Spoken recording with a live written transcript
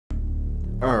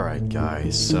Alright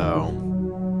guys, so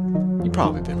you've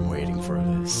probably been waiting for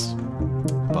this,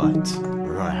 but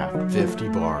we're gonna have 50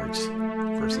 bards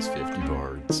versus 50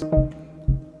 bards.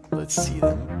 Let's see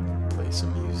them play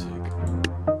some music.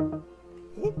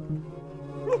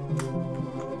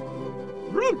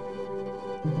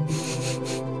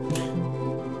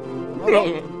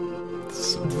 This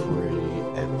is a pretty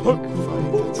epic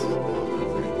fight.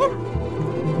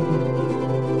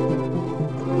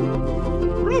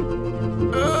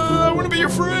 I want to be your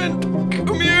friend.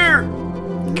 Come here.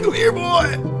 Come here,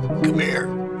 boy. Come here.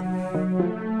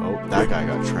 Oh, that guy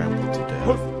got trampled to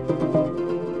death.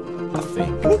 I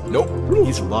think. Nope.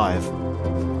 He's alive.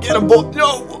 Get him, boy.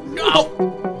 No. No.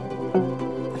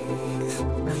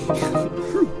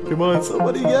 Come on,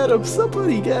 somebody get him.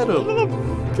 Somebody get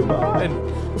him. Come on.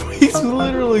 He's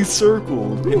literally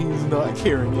circled and he's not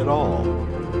caring at all.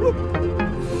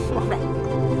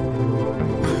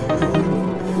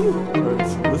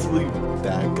 Let's leave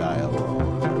that guy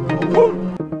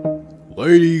alone.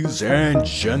 Ladies and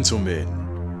gentlemen,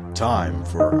 time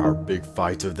for our big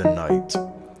fight of the night.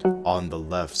 On the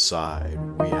left side,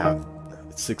 we have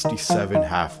 67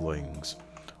 halflings.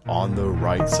 On the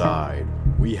right side,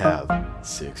 we have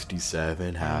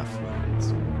 67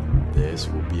 halflings. This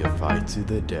will be a fight to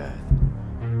the death.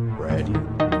 Ready,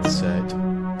 set,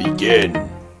 begin!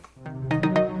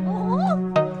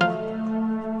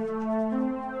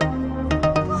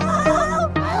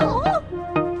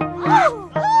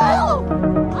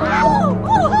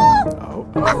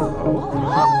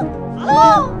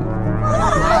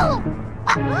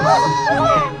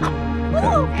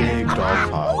 Got a big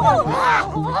dog pile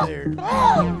over there.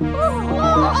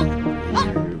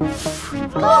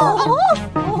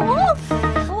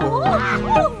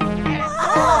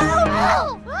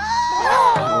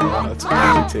 Let's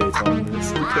meditate on this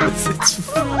because it's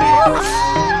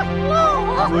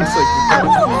looks like we got a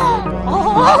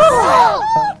lot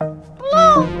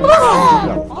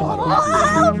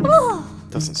of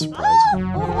doesn't surprise me.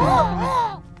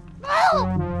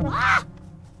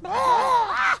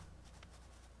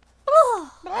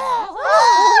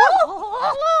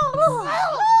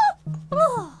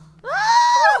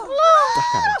 That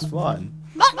guy was fun.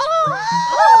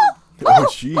 Oh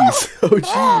jeez, oh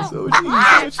jeez, oh jeez,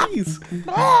 oh jeez.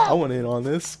 I want in on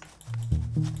this.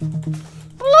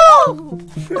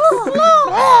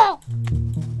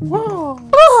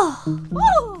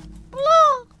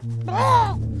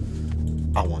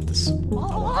 I want this. I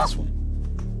want this one.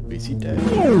 Wait, is he dead?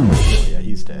 Oh, yeah,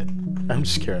 he's dead. I'm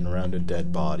just carrying around a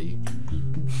dead body.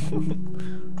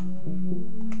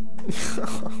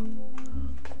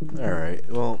 Alright,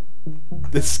 well,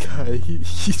 this guy,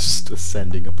 he's just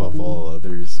ascending above all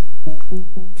others.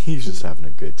 He's just having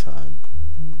a good time.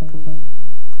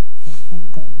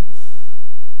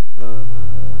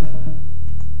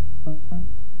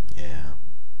 Yeah.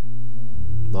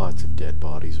 Lots of dead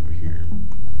bodies over here.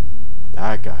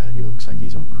 That guy, he looks like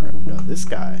he's on crap. No, this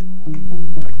guy,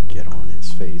 if I can get on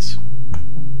his face.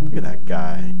 Look at that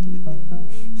guy.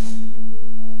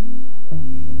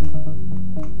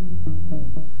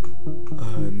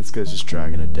 And this guy's just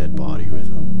dragging a dead body with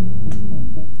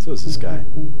him. So is this guy.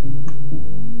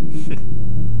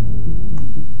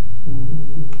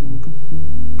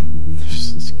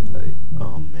 There's this guy.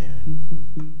 Oh man.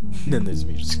 And then there's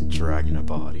me just dragging a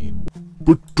body.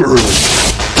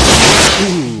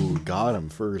 Ooh, got him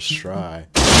first try.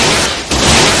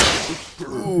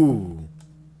 Ooh.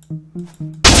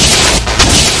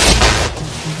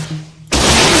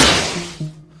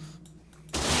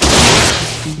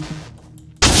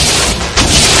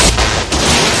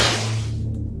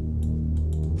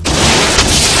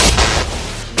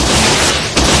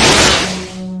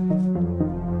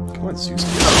 Come on, Zeus,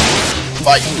 get up.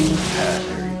 Fight!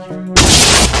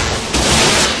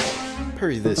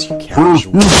 Parry this, you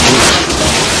casual.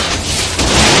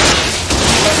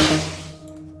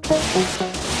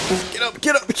 Get up,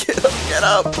 get up, get up, get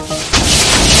up!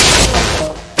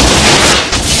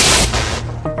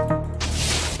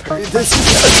 Parry this, you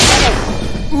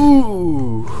casual.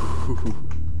 Ooh!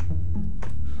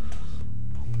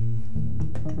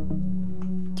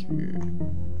 Dude,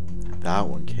 that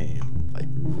one came, like,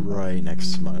 right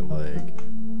next to my leg.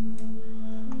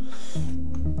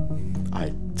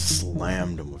 I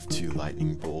slammed him with 2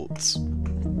 lightning bolts.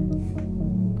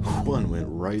 One went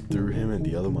right through him and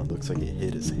the other one looks like it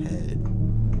hit his head.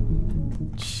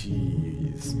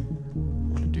 Jeez. I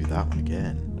want to do that one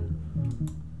again.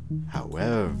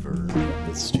 However,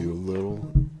 let's do a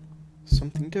little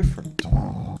something different.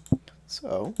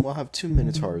 So, we'll have 2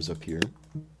 Minotaurs up here.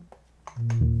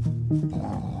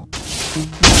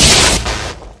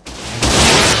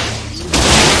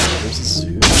 there's a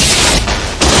Zeus.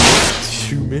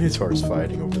 2 Minotaurs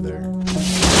fighting over there.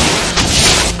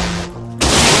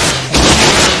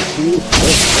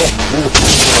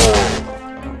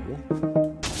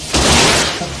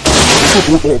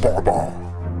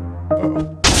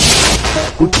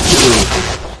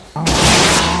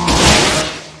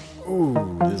 Ooh,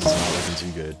 this is not looking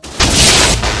too good.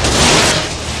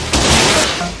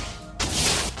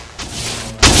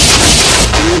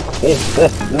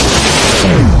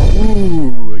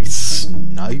 Ooh, I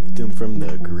sniped him from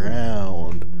the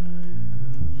ground.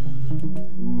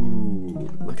 Ooh,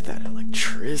 look at that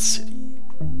electricity.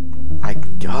 I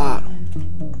got him.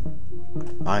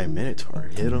 My Minotaur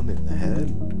hit him in the head.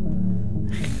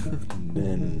 And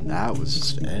then that was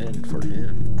just an end for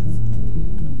him.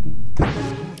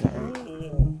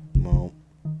 Well,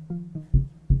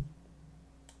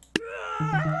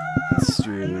 let's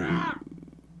do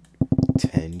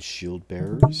 10 shield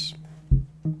bearers.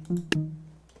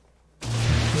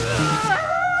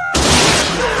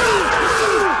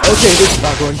 Okay, this is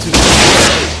not going to.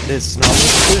 This is not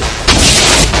looking good.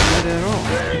 Not at all.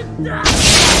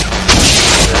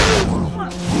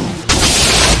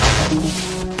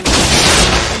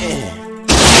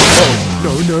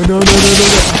 Oh, no.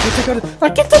 I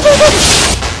get the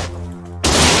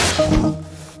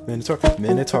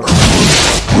Minotaur.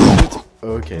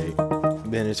 Okay.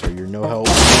 Minotaur, you're no help.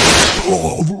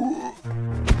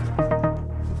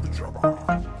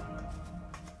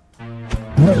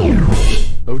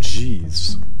 Oh,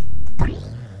 jeez.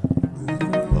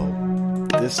 Well,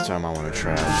 this time I want to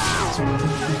try.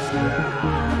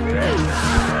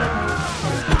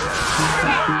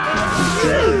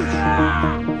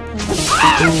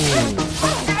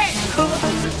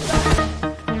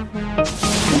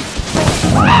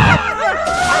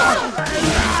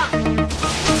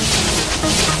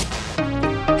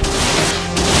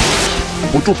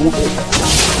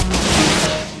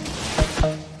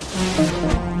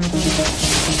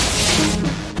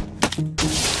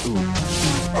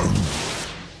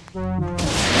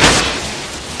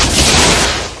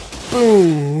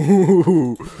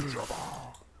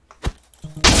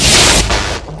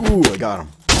 Ooh, I got him.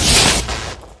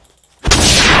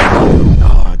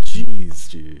 Oh, jeez,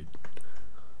 dude.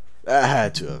 That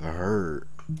had to have hurt.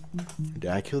 Did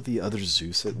I kill the other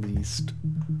Zeus at least?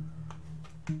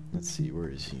 Let's see, where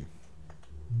is he?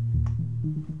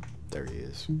 There he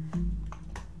is.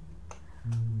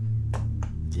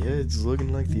 Yeah, it's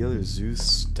looking like the other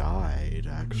Zeus died,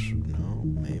 actually. No,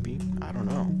 maybe? I don't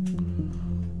know.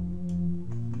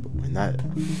 But when that...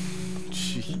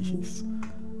 Jeez.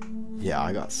 Yeah,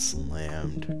 I got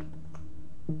slammed.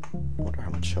 Wonder how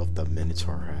much health that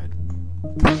Minotaur had.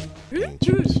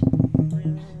 Dangerous.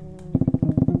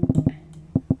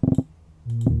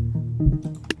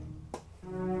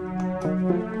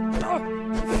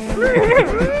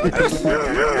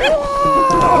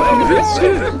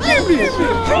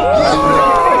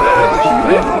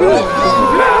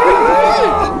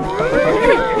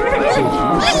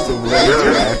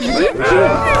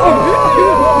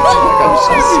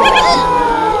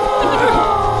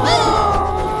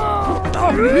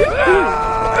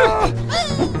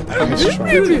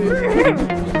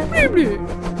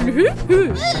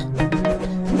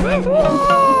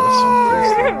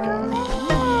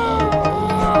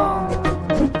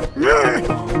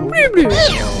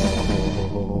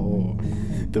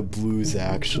 The Blues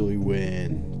actually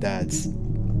win. That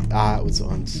was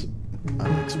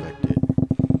unexpected.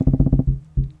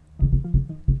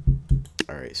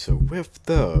 Alright, so with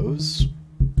those,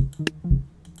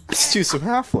 let's do some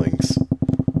halflings.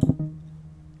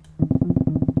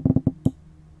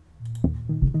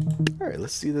 Alright,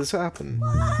 let's see this happen.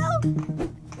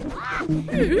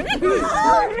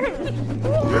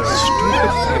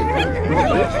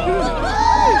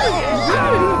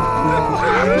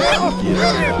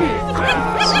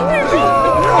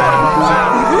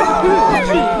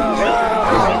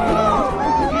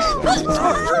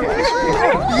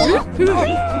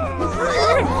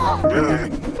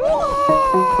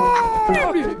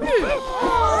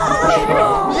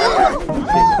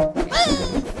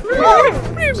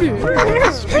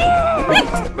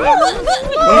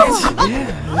 Yeah,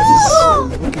 this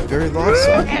is looking very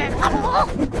lopsided.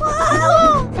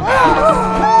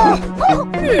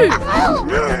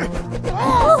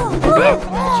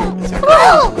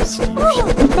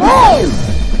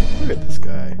 Look at this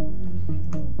guy.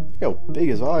 Look how big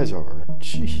his eyes are.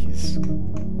 Jeez.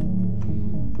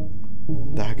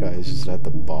 That guy is just at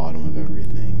the bottom of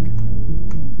everything.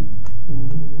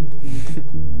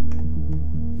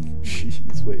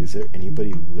 Jeez, wait, is there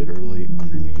anybody literally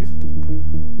underneath?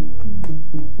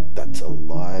 That's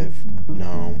alive?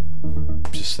 No.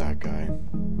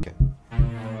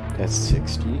 That's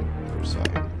 60 per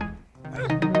second.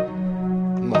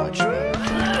 Much better.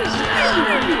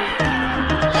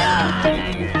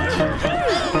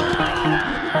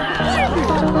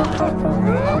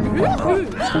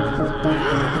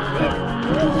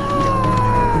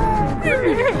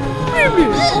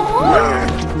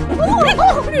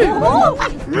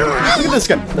 Look at this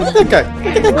guy! Look at that guy!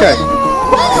 Look at that guy!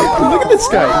 Look at this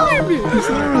guy! He's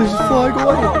literally just flying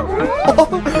away!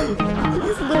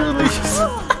 He's literally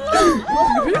just...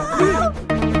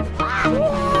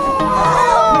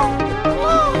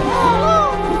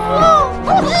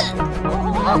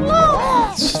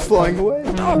 He's just flying away!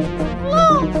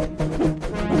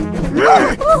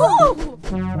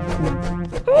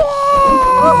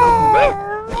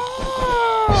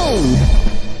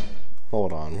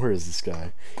 Hold on, where is this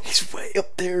guy? He's way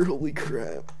up there, holy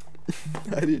crap.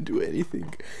 I didn't do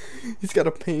anything. He's got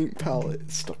a paint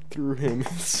palette stuck through him.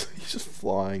 He's just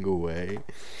flying away.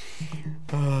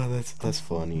 Oh, that's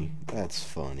funny. That's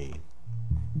funny.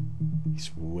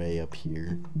 He's way up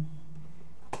here.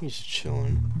 He's just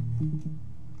chilling.